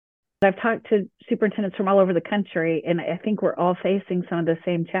I've talked to superintendents from all over the country, and I think we're all facing some of the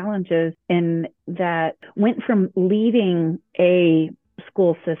same challenges in that went from leading a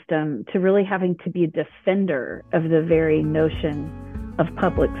school system to really having to be a defender of the very notion of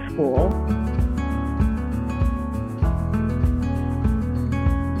public school.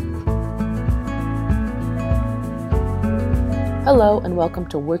 Hello and welcome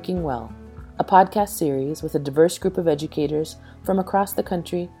to Working Well, a podcast series with a diverse group of educators from across the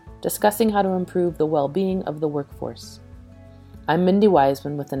country discussing how to improve the well-being of the workforce. I'm Mindy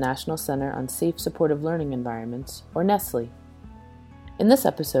Wiseman with the National Center on Safe Supportive Learning Environments, or NSSLE. In this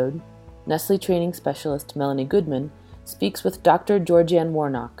episode, NSSLE training specialist Melanie Goodman speaks with Dr. Georgeanne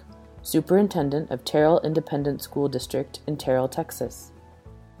Warnock, Superintendent of Terrell Independent School District in Terrell, Texas.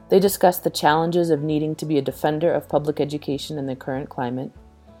 They discuss the challenges of needing to be a defender of public education in the current climate,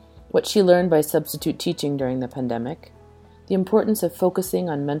 what she learned by substitute teaching during the pandemic, the importance of focusing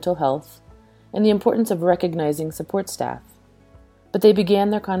on mental health, and the importance of recognizing support staff. But they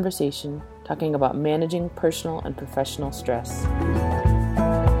began their conversation talking about managing personal and professional stress.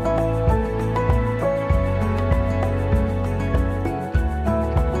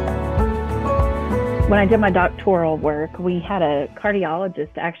 When I did my doctoral work, we had a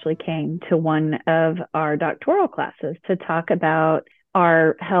cardiologist actually came to one of our doctoral classes to talk about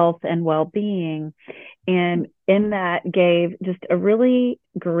our health and well-being. And in that gave just a really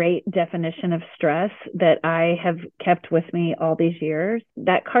great definition of stress that I have kept with me all these years.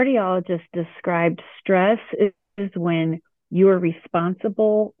 That cardiologist described stress is when you are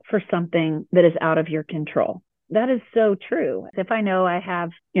responsible for something that is out of your control. That is so true. If I know I have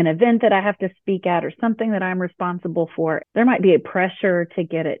an event that I have to speak at or something that I'm responsible for, there might be a pressure to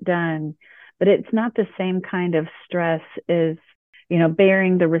get it done, but it's not the same kind of stress as,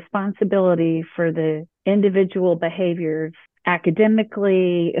 bearing the responsibility for the individual behaviors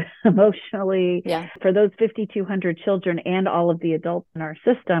academically, emotionally, for those 5,200 children and all of the adults in our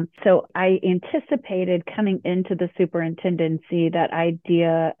system. So I anticipated coming into the superintendency that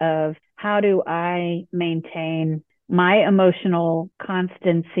idea of how do I maintain my emotional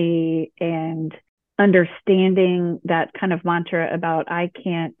constancy and understanding that kind of mantra about I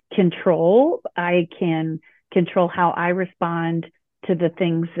can control how I respond to the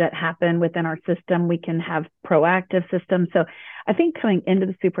things that happen within our system. We can have proactive systems. So I think coming into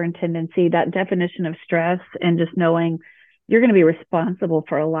the superintendency, that definition of stress and just knowing you're going to be responsible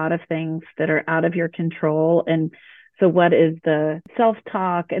for a lot of things that are out of your control. And so what is the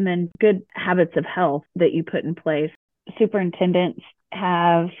self-talk and then good habits of health that you put in place? Superintendents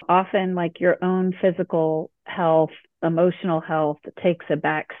have often like your own physical health, emotional health takes a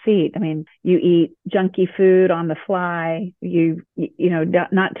back seat. I mean, you eat junky food on the fly,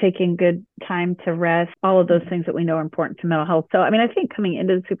 not taking good time to rest, all of those things that we know are important to mental health. So, I think coming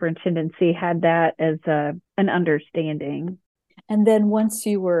into the superintendency had that as an understanding. And then once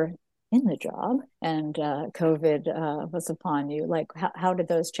you were in the job and COVID was upon you, like how did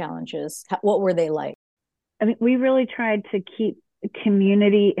those challenges, what were they like? We really tried to keep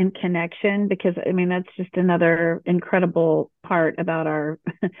community and connection because that's just another incredible part about our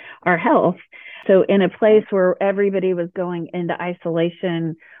health. So in a place where everybody was going into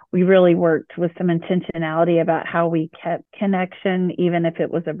isolation, we really worked with some intentionality about how we kept connection, even if it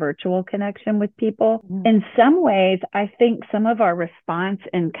was a virtual connection with people. In some ways, I think some of our response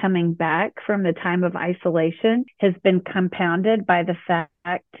in coming back from the time of isolation has been compounded by the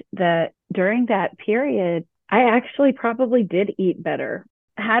fact that during that period, I actually probably did eat better,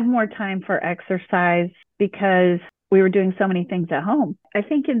 had more time for exercise because we were doing so many things at home. I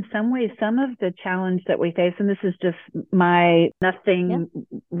think in some ways, some of the challenge that we face, and this is just nothing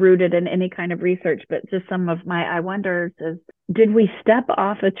rooted in any kind of research, but just some of my I wonders is, did we step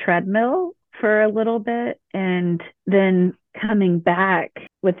off a treadmill for a little bit and then coming back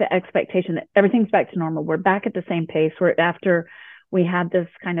with the expectation that everything's back to normal? We're back at the same pace. We're after we had this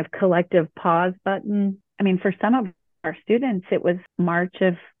kind of collective pause button. For some of our students, it was March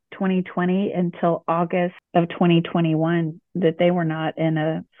of 2020 until August of 2021 that they were not in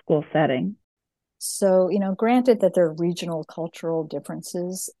a school setting. So, granted that there are regional cultural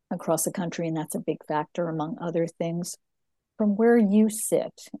differences across the country, and that's a big factor among other things. From where you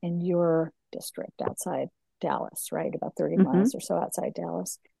sit in your district outside Dallas, right, about 30 miles or so outside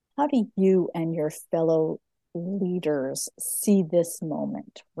Dallas, how do you and your fellow leaders see this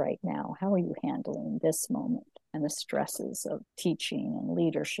moment right now? How are you handling this moment and the stresses of teaching and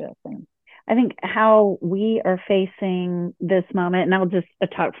leadership? And I think how we are facing this moment, and I'll just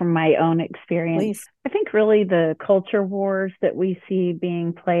talk from my own experience. Please. I think really the culture wars that we see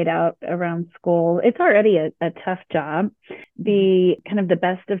being played out around school, it's already a tough job. The kind of the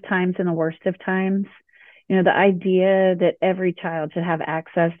best of times and the worst of times. You know, the idea that every child should have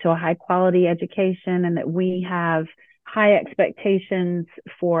access to a high quality education and that we have high expectations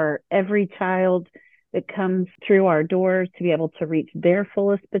for every child that comes through our doors to be able to reach their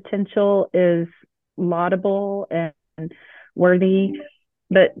fullest potential is laudable and worthy.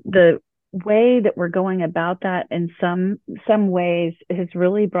 But the way that we're going about that in some ways has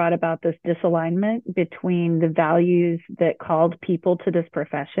really brought about this disalignment between the values that called people to this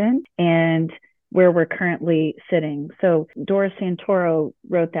profession and where we're currently sitting. So Doris Santoro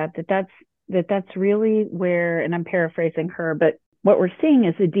wrote that's really where, and I'm paraphrasing her, but what we're seeing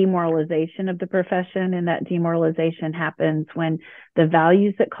is a demoralization of the profession, and that demoralization happens when the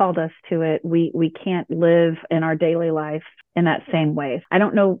values that called us to it, we can't live in our daily life in that same way. I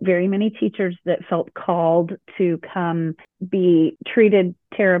don't know very many teachers that felt called to come be treated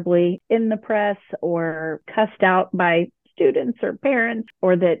terribly in the press or cussed out by students or parents,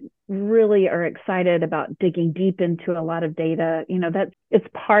 or that really are excited about digging deep into a lot of data. You know, it's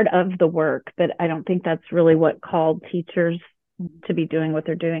part of the work, but I don't think that's really what called teachers to be doing what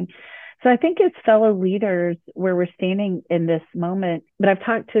they're doing. So I think as fellow leaders, where we're standing in this moment, but I've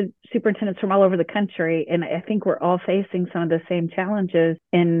talked to superintendents from all over the country, and I think we're all facing some of the same challenges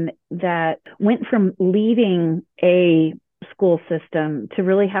in that went from leading a school system to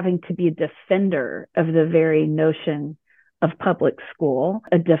really having to be a defender of the very notion of public school,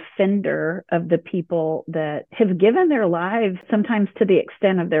 a defender of the people that have given their lives, sometimes to the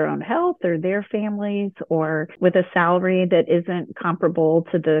extent of their own health or their families, or with a salary that isn't comparable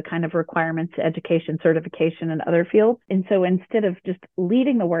to the kind of requirements, education, certification, and other fields. And so instead of just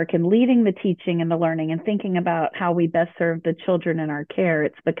leading the work and leading the teaching and the learning and thinking about how we best serve the children in our care,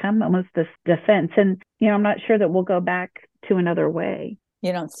 it's become almost this defense. And, you know, I'm not sure that we'll go back to another way.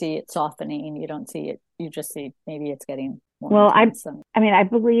 You don't see it softening. You don't see it. You just see maybe it's getting more well, intense. I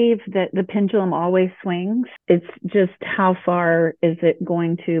believe that the pendulum always swings. It's just how far is it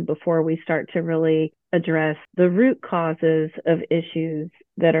going to before we start to really address the root causes of issues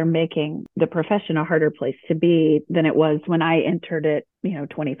that are making the profession a harder place to be than it was when I entered it,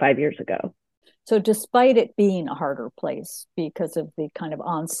 25 years ago. So despite it being a harder place because of the kind of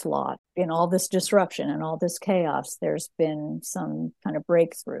onslaught in all this disruption and all this chaos, there's been some kind of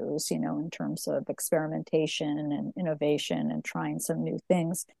breakthroughs, in terms of experimentation and innovation and trying some new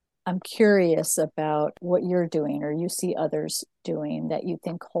things. I'm curious about what you're doing or you see others doing that you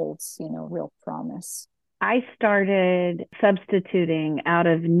think holds, real promise. I started substituting out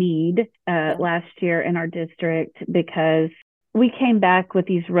of need last year in our district because we came back with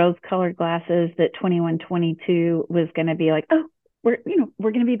these rose-colored glasses that 21-22 was going to be like, oh, we're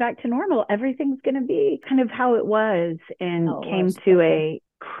going to be back to normal. Everything's going to be kind of how it was, and came to a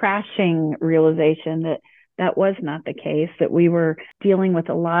crashing realization that that was not the case, that we were dealing with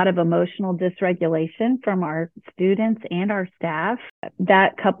a lot of emotional dysregulation from our students and our staff.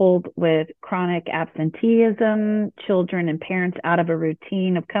 That coupled with chronic absenteeism, children and parents out of a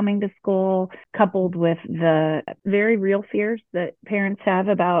routine of coming to school, coupled with the very real fears that parents have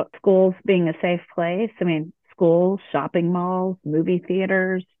about schools being a safe place. Schools, shopping malls, movie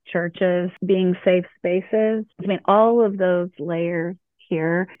theaters, churches being safe spaces. All of those layers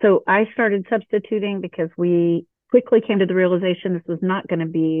here. So I started substituting because we quickly came to the realization this was not going to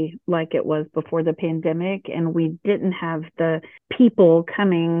be like it was before the pandemic, and we didn't have the people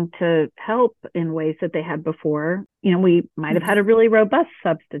coming to help in ways that they had before. We might have had a really robust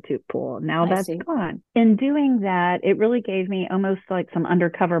substitute pool. Now that's gone. In doing that, it really gave me almost like some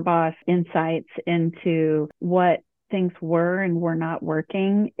undercover boss insights into what things were and were not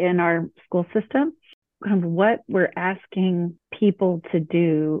working in our school system. What we're asking people to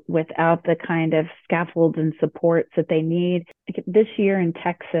do without the kind of scaffolds and supports that they need. This year in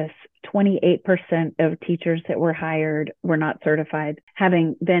Texas, 28% of teachers that were hired were not certified,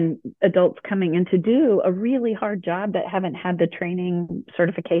 having been adults coming in to do a really hard job that haven't had the training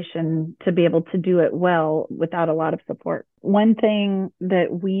certification to be able to do it well without a lot of support. One thing that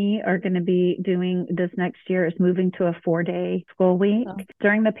we are going to be doing this next year is moving to a 4-day school week.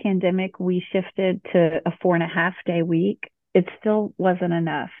 During the pandemic, we shifted to a 4.5-day week. It still wasn't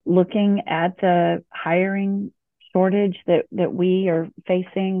enough. Looking at the hiring shortage that we are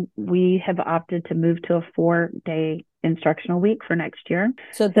facing, we have opted to move to a 4-day instructional week for next year.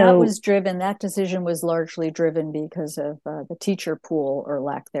 So that decision was largely driven because of the teacher pool or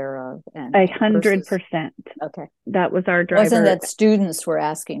lack thereof. And 100%. Okay. That was our driver. Wasn't that students were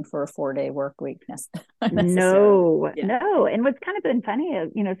asking for a 4-day work week necessarily? No. And what's kind of been funny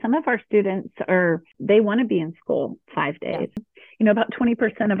is, some of our students they want to be in school 5 days. Yeah. About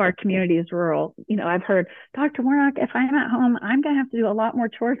 20% of our community is rural. I've heard, Dr. Warnock, if I'm at home, I'm going to have to do a lot more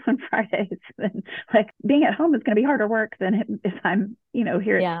chores on Fridays. And being at home is going to be harder work than if I'm,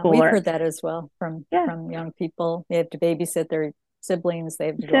 here at school. Yeah, we've heard that as well from young people. They have to babysit their siblings. They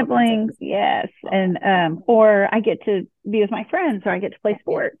have to do yes. And or I get to be with my friends, or I get to play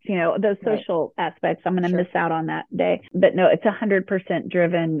sports, those social aspects. I'm going to miss out on that day. But no, it's 100%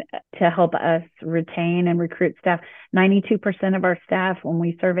 driven to help us retain and recruit staff. 92% of our staff, when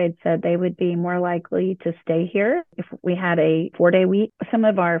we surveyed, said they would be more likely to stay here if we had a 4-day week. Some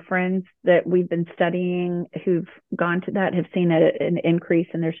of our friends that we've been studying who've gone to that have seen an increase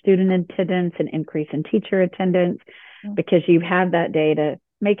in their student attendance, an increase in teacher attendance, because you have that day to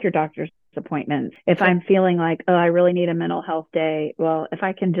make your doctor's appointments. If I'm feeling like, I really need a mental health day, well, if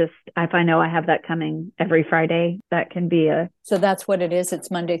I know I have that coming every Friday, that can be So that's what it is. It's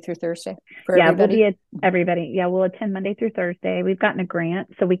Monday through Thursday for everybody? Everybody. Yeah, we'll attend Monday through Thursday. We've gotten a grant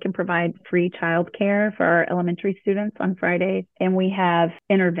so we can provide free childcare for our elementary students on Fridays. And we have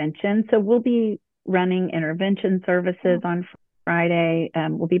intervention. So we'll be running intervention services on Friday.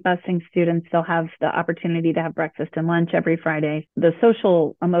 We'll be busing students. They'll have the opportunity to have breakfast and lunch every Friday. The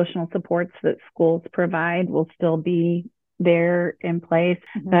social emotional supports that schools provide will still be there in place,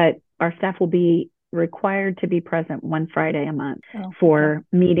 but our staff will be required to be present one Friday a month for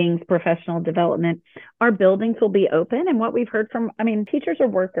meetings, professional development. Our buildings will be open. And what we've heard from, teachers are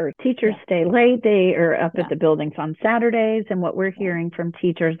workers. Teachers stay late. They are up at the buildings on Saturdays. And what we're hearing from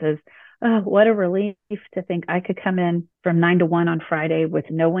teachers is, what a relief to think I could come in from 9 to 1 on Friday with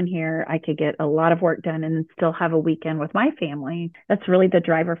no one here. I could get a lot of work done and still have a weekend with my family. That's really the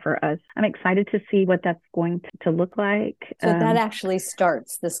driver for us. I'm excited to see what that's going to look like. So that actually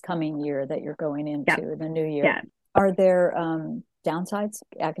starts this coming year that you're going into, the new year. Yeah. Are there downsides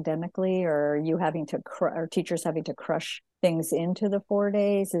academically, or are you or teachers having to crush things into the 4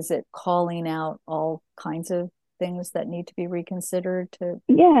 days? Is it calling out all kinds of things that need to be reconsidered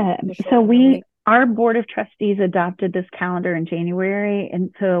our board of trustees adopted this calendar in January,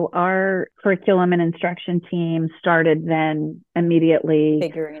 and so our curriculum and instruction team started then immediately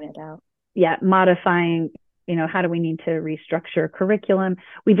figuring it out, modifying, how do we need to restructure curriculum.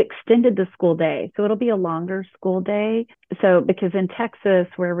 We've extended the school day, so it'll be a longer school day. So because in Texas,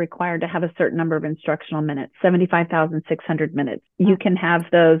 we're required to have a certain number of instructional minutes, 75,600 minutes. You can have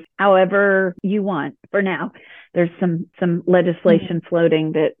those however you want for now. There's some legislation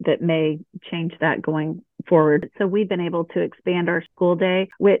floating that may change that going forward. So we've been able to expand our school day,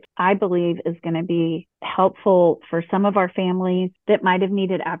 which I believe is going to be helpful for some of our families that might have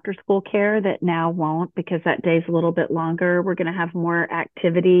needed after school care that now won't, because that day's a little bit longer. We're going to have more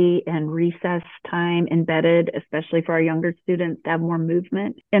activity and recess time embedded, especially for our younger students, to have more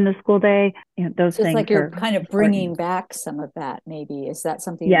movement in the school day. Those so things it's like you're kind of important. Bringing back some of that, maybe. Is that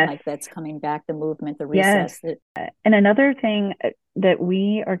something like that's coming back, the movement, the recess? Yes. And another thing that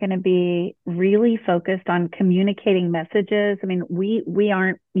we are going to be really focused on communicating messages. We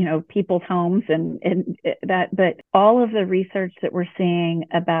aren't, people's homes and that, but all of the research that we're seeing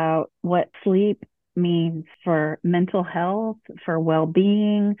about what sleep means for mental health, for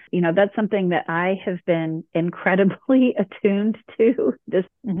well-being, that's something that I have been incredibly attuned to this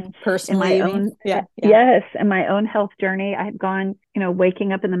personally. In my own, yes, in my own health journey. I've gone,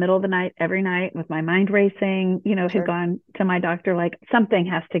 waking up in the middle of the night every night with my mind racing, had gone to my doctor, like, something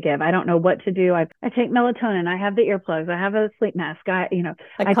has to give. I don't know what to do. I take melatonin. I have the earplugs. I have a sleep mask. I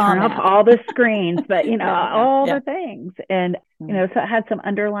turn off all the screens, but all the things. And, so I had some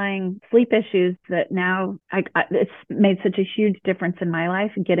underlying sleep issues that now it's made such a huge difference in my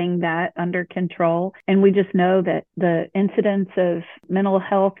life, getting that under control. And we just know that the incidence of mental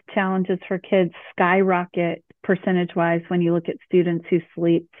health challenges for kids skyrocket percentage-wise when you look at students who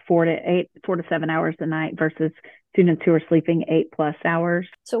sleep 4 to 7 hours a night versus students who are sleeping 8+ hours.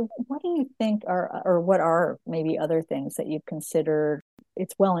 So what do you think what are maybe other things that you've considered?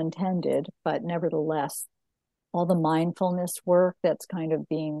 It's well intended, but nevertheless, all the mindfulness work that's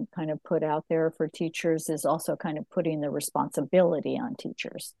being put out there for teachers is also kind of putting the responsibility on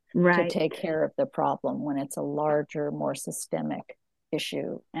teachers to take care of the problem when it's a larger, more systemic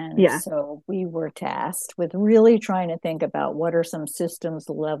issue. And Yeah. so we were tasked with really trying to think about what are some systems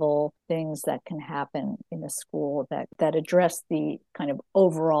level things that can happen in a school that address the kind of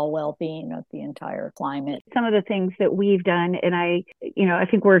overall well-being of the entire climate. Some of the things that we've done, and I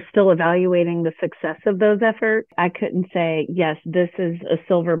think we're still evaluating the success of those efforts. I couldn't say, yes, this is a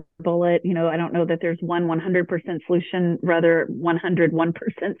silver bullet. I don't know that there's one 100% solution, rather 101%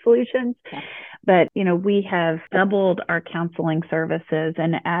 solutions. Yeah. But, we have doubled our counseling services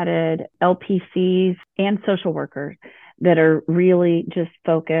and added LPCs and social workers that are really just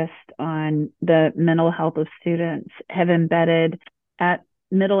focused on the mental health of students, have embedded at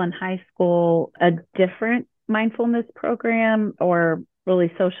middle and high school a different mindfulness program or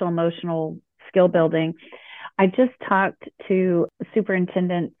really social emotional skill building. I just talked to a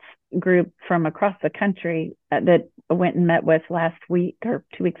superintendent's group from across the country that I went and met with last week or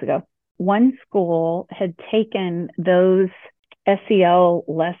 2 weeks ago. One school had taken those SEL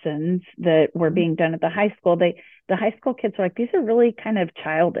lessons that were being done at the high school. The high school kids are like, these are really kind of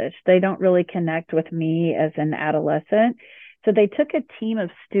childish. They don't really connect with me as an adolescent. So they took a team of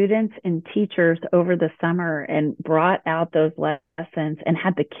students and teachers over the summer and brought out those lessons and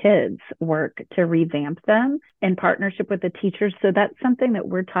had the kids work to revamp them in partnership with the teachers. So that's something that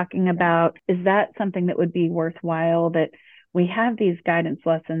we're talking about. Is that something that would be worthwhile, that we have these guidance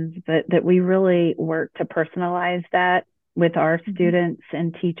lessons, that we really work to personalize that with our students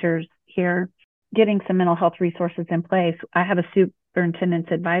and teachers here, getting some mental health resources in place. I have a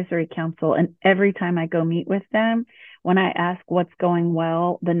superintendent's advisory council, and every time I go meet with them, when I ask what's going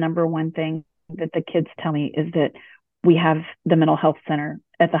well, the number one thing that the kids tell me is that we have the mental health center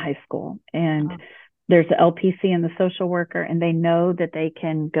at the high school, and there's the LPC and the social worker, and they know that they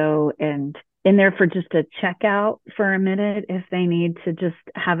can go and in there for just a checkout for a minute if they need to just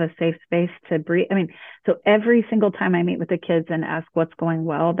have a safe space to breathe. So every single time I meet with the kids and ask what's going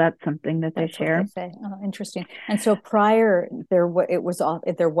well, that's something that they share. What they say. Oh, interesting. And so prior,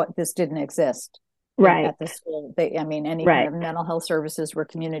 this didn't exist. Right. At the school. Any kind of mental health services were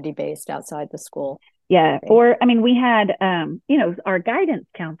community-based outside the school. Yeah. Okay. Or, we had, our guidance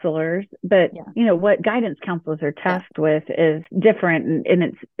counselors, but, what guidance counselors are tasked with is different,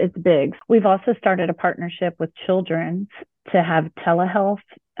 and it's big. We've also started a partnership with children to have telehealth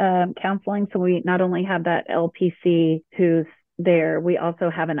counseling. So we not only have that LPC who's there, we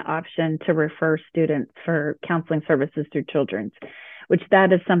also have an option to refer students for counseling services through children's, which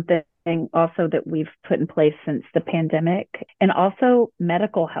that is something also that we've put in place since the pandemic, and also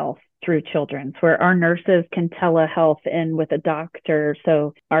medical health through children's, where our nurses can telehealth in with a doctor.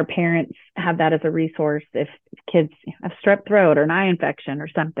 So our parents have that as a resource. If kids have strep throat or an eye infection or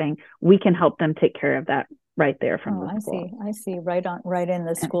something, we can help them take care of that right there from the school. I see. Right in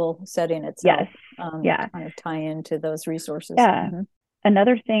the school setting itself. Yes. Kind of tie into those resources. Yeah. Mm-hmm.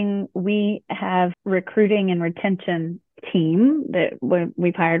 Another thing, we have recruiting and retention team that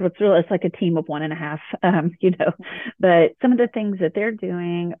we've hired. It's like a team of 1.5, but some of the things that they're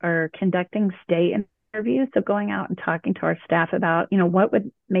doing are conducting stay interviews. So going out and talking to our staff about, what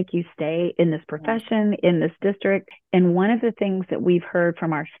would make you stay in this profession, in this district. And one of the things that we've heard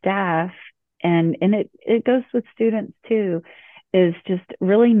from our staff, and it goes with students too, is just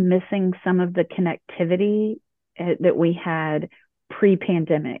really missing some of the connectivity that we had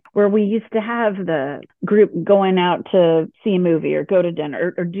pre-pandemic, where we used to have the group going out to see a movie or go to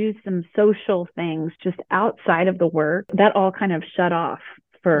dinner or do some social things just outside of the work. That all kind of shut off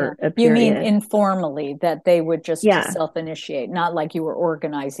for a period. You mean informally, that they would just self-initiate, not like you were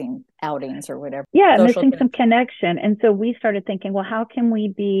organizing outings or whatever. Yeah, missing some connection. And so we started thinking, well, how can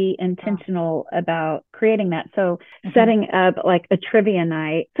we be intentional about creating that? So setting up like a trivia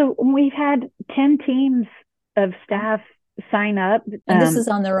night. So we've had 10 teams of staff sign up. And this is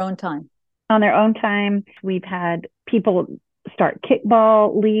on their own time. On their own time. We've had people start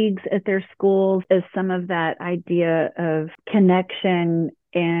kickball leagues at their schools as some of that idea of connection,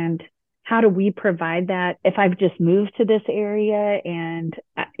 and how do we provide that if I've just moved to this area and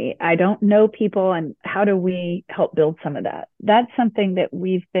I don't know people, and how do we help build some of that? That's something that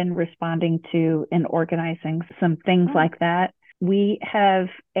we've been responding to and organizing some things like that. We have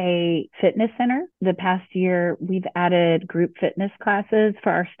a fitness center. The past year, we've added group fitness classes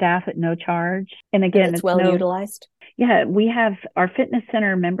for our staff at no charge. And again, it's well utilized. Yeah, we have our fitness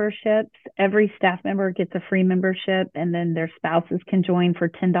center memberships. Every staff member gets a free membership, and then their spouses can join for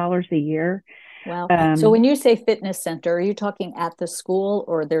 $10 a year. Wow. So when you say fitness center, are you talking at the school,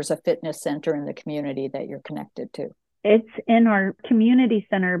 or there's a fitness center in the community that you're connected to? It's in our community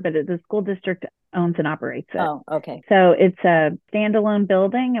center, but the school district owns and operates it. Oh, okay. So it's a standalone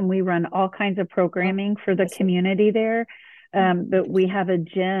building, and we run all kinds of programming for the community there. But we have a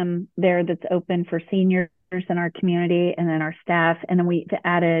gym there that's open for seniors in our community and then our staff. And then we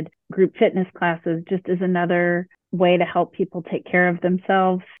added group fitness classes just as another way to help people take care of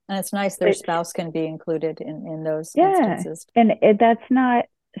themselves. And it's nice their spouse can be included in those instances. And that's not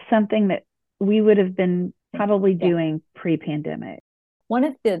something that we would have been probably doing pre-pandemic. One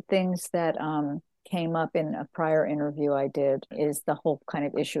of the things that came up in a prior interview I did is the whole kind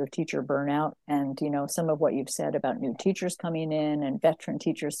of issue of teacher burnout. And, some of what you've said about new teachers coming in and veteran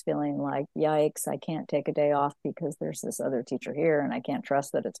teachers feeling like, yikes, I can't take a day off because there's this other teacher here and I can't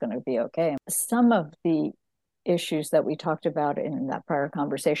trust that it's going to be okay. Some of the issues that we talked about in that prior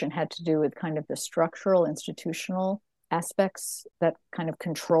conversation had to do with kind of the structural, institutional aspects that kind of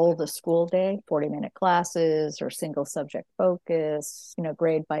control the school day, 40-minute classes or single subject focus,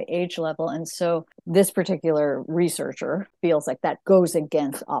 grade by age level. And so this particular researcher feels like that goes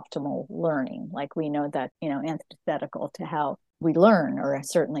against optimal learning. Like we know that, antithetical to how we learn, or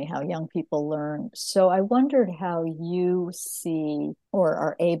certainly how young people learn. So I wondered how you see or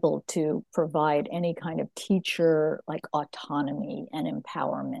are able to provide any kind of teacher like autonomy and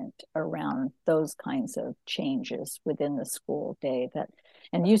empowerment around those kinds of changes within the school day.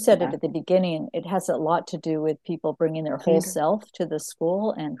 And you said it at the beginning, it has a lot to do with people bringing their whole self to the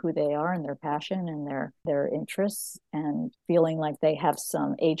school and who they are and their passion and their interests and feeling like they have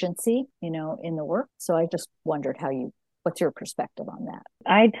some agency, in the work. So I just wondered what's your perspective on that?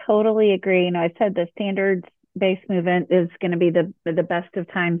 I totally agree. I said the standards-based movement is going to be the best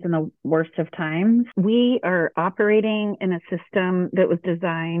of times and the worst of times. We are operating in a system that was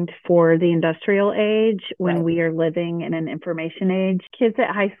designed for the industrial age when we are living in an information age. Kids at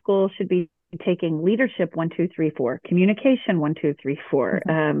high school should be taking leadership 1, 2, 3, 4, communication 1, 2, 3, 4,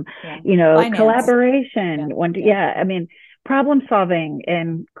 Finance. Collaboration 1, 2, I mean, problem solving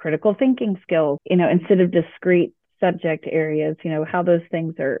and critical thinking skills, instead of discrete subject areas, how those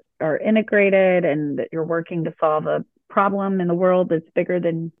things are integrated and that you're working to solve a problem in the world that's bigger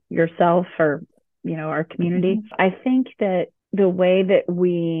than yourself or, our community. I think that the way that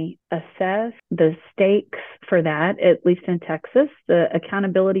we assess the stakes for that, at least in Texas, the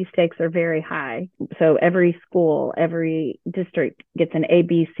accountability stakes are very high. So every school, every district gets an A,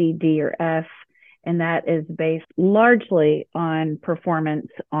 B, C, D, or F, and that is based largely on performance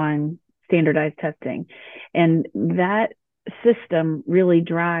on standardized testing. And that system really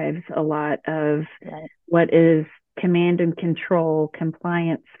drives a lot of what is command and control,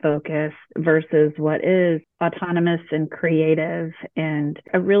 compliance focused versus what is autonomous and creative. And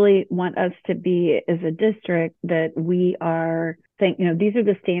I really want us to be, as a district, that we are saying, these are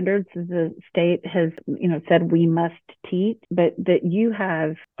the standards the state has, said we must teach, but that you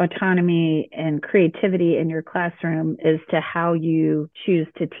have autonomy and creativity in your classroom as to how you choose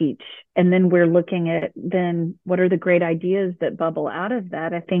to teach. And then we're looking at what are the great ideas that bubble out of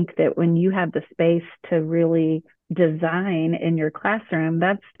that. I think that when you have the space to really design in your classroom,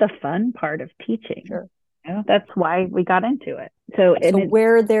 that's the fun part of teaching. Sure. That's why we got into it. So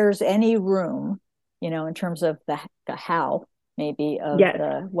where there's any room, in terms of the how, maybe of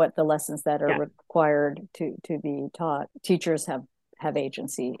what the lessons that are required to be taught, teachers have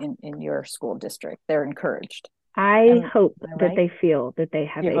agency in your school district. They're encouraged. I hope that they feel that they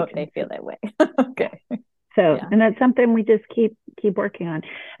have agency. Hope they feel that way. Okay. So, and that's something we just keep working on.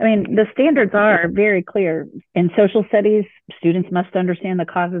 I mean, the standards are very clear. In social studies, students must understand the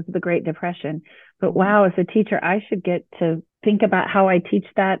causes of the Great Depression. But wow, as a teacher, I should get to think about how I teach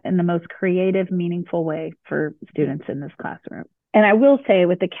that in the most creative, meaningful way for students in this classroom. And I will say,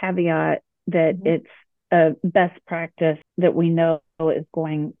 with the caveat that it's a best practice that we know is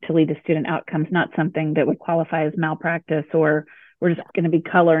going to lead to student outcomes, not something that would qualify as malpractice, or we're just going to be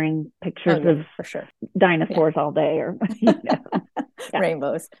coloring pictures of for sure dinosaurs all day, or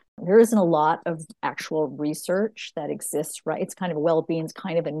rainbows. There isn't a lot of actual research that exists, right? It's kind of well-being is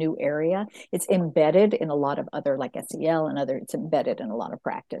kind of a new area. It's embedded in a lot of other, like SEL and other, it's embedded in a lot of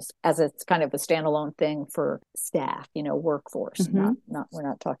practice as it's kind of a standalone thing for staff, workforce. Not we're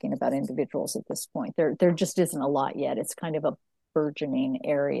not talking about individuals at this point. There just isn't a lot yet. It's kind of a burgeoning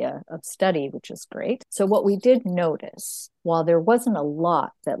area of study, which is great. So what we did notice, while there wasn't a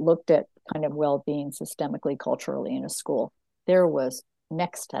lot that looked at kind of well-being systemically, culturally in a school, there was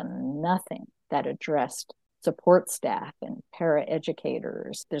next to nothing that addressed support staff and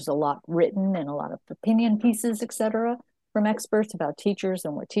para-educators. There's a lot written and a lot of opinion pieces, et cetera, from experts about teachers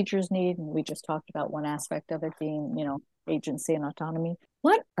and what teachers need. And we just talked about one aspect of it being, agency and autonomy.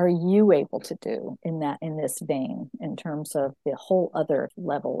 What are you able to do in this vein, in terms of the whole other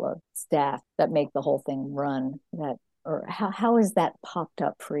level of staff that make the whole thing run, that or how has that popped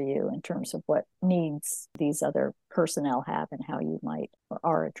up for you in terms of what needs these other personnel have and how you might or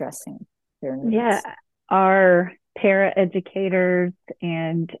are addressing their needs? Yeah, our para educators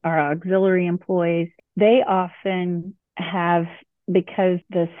and our auxiliary employees, they often have, because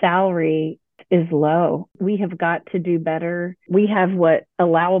the salary is low, we have got to do better. We have what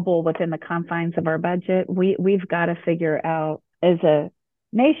allowable within the confines of our budget. We've got to figure out as a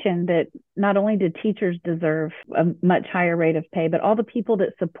nation that not only do teachers deserve a much higher rate of pay, but all the people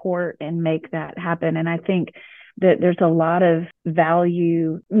that support and make that happen. And I think that there's a lot of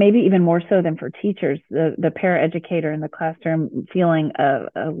value, maybe even more so than for teachers, the paraeducator in the classroom feeling a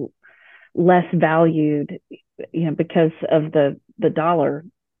less valued, because of the dollar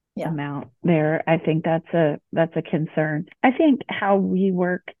amount there. I think that's a concern. I think how we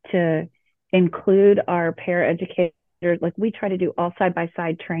work to include our paraeducators, like we try to do all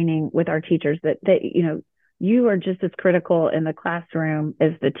side-by-side training with our teachers that you are just as critical in the classroom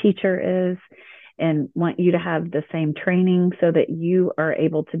as the teacher is, and want you to have the same training so that you are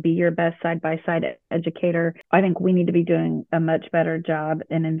able to be your best side-by-side educator. I think we need to be doing a much better job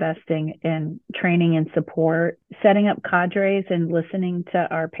in investing in training and support, setting up cadres and listening to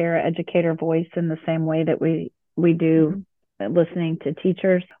our paraeducator voice in the same way that we do listening to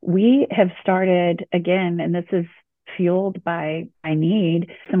teachers. We have started, again, and this is fueled by need,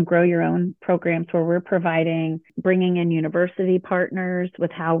 some grow your own programs where we're bringing in university partners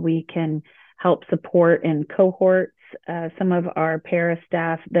with how we can help support in cohorts some of our para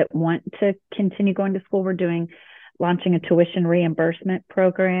staff that want to continue going to school. We're launching a tuition reimbursement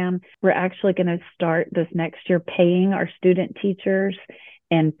program. We're actually going to start this next year paying our student teachers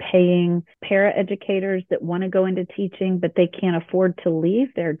and paying paraeducators that want to go into teaching, but they can't afford to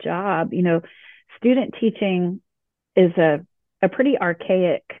leave their job. Student teaching is a pretty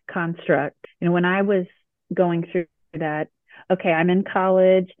archaic construct. When I was going through that, okay, I'm in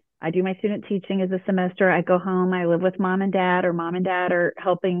college, I do my student teaching as a semester, I go home, I live with mom and dad are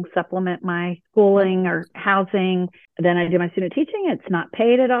helping supplement my schooling or housing. Then I do my student teaching, it's not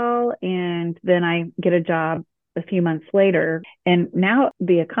paid at all. And then I get a job a few months later. And now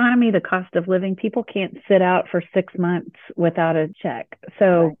the economy, the cost of living, people can't sit out for 6 months without a check.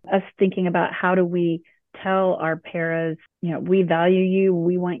 So us thinking about how do we tell our paras, we value you,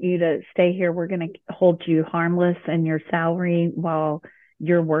 we want you to stay here, we're going to hold you harmless in your salary while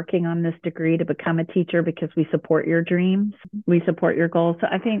you're working on this degree to become a teacher, because we support your dreams, we support your goals. So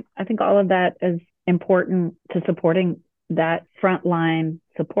I think all of that is important to supporting that frontline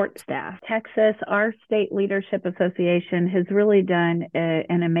support staff. Texas, our state leadership association, has really done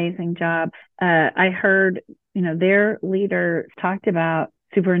an amazing job. I heard, their leader talked about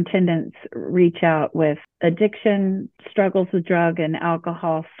superintendents reach out with addiction, struggles with drug and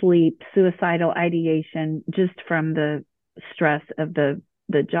alcohol, sleep, suicidal ideation, just from the stress of the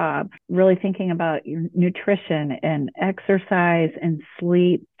job. Really thinking about your nutrition and exercise and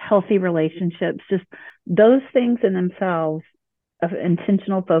sleep, healthy relationships, just those things in themselves, of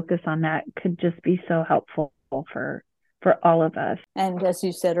intentional focus on that could just be so helpful for all of us. And as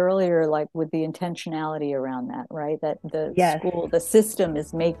you said earlier, like with the intentionality around that, right? That the school, the system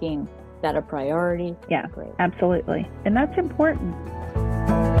is making that a priority. Yeah, great. Absolutely. And that's important.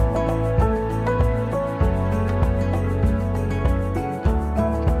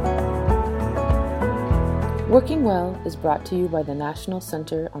 Working Well is brought to you by the National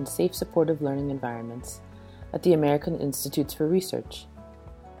Center on Safe Supportive Learning Environments at the American Institutes for Research.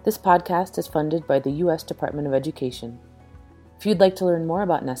 This podcast is funded by the U.S. Department of Education. If you'd like to learn more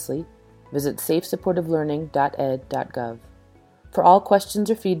about Nestle, visit safesupportivelearning.ed.gov. For all questions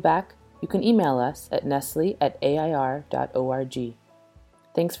or feedback, you can email us at nestle@air.org.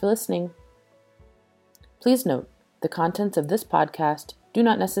 Thanks for listening. Please note, the contents of this podcast do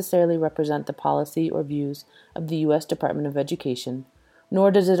not necessarily represent the policy or views of the U.S. Department of Education,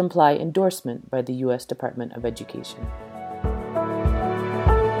 nor does it imply endorsement by the U.S. Department of Education.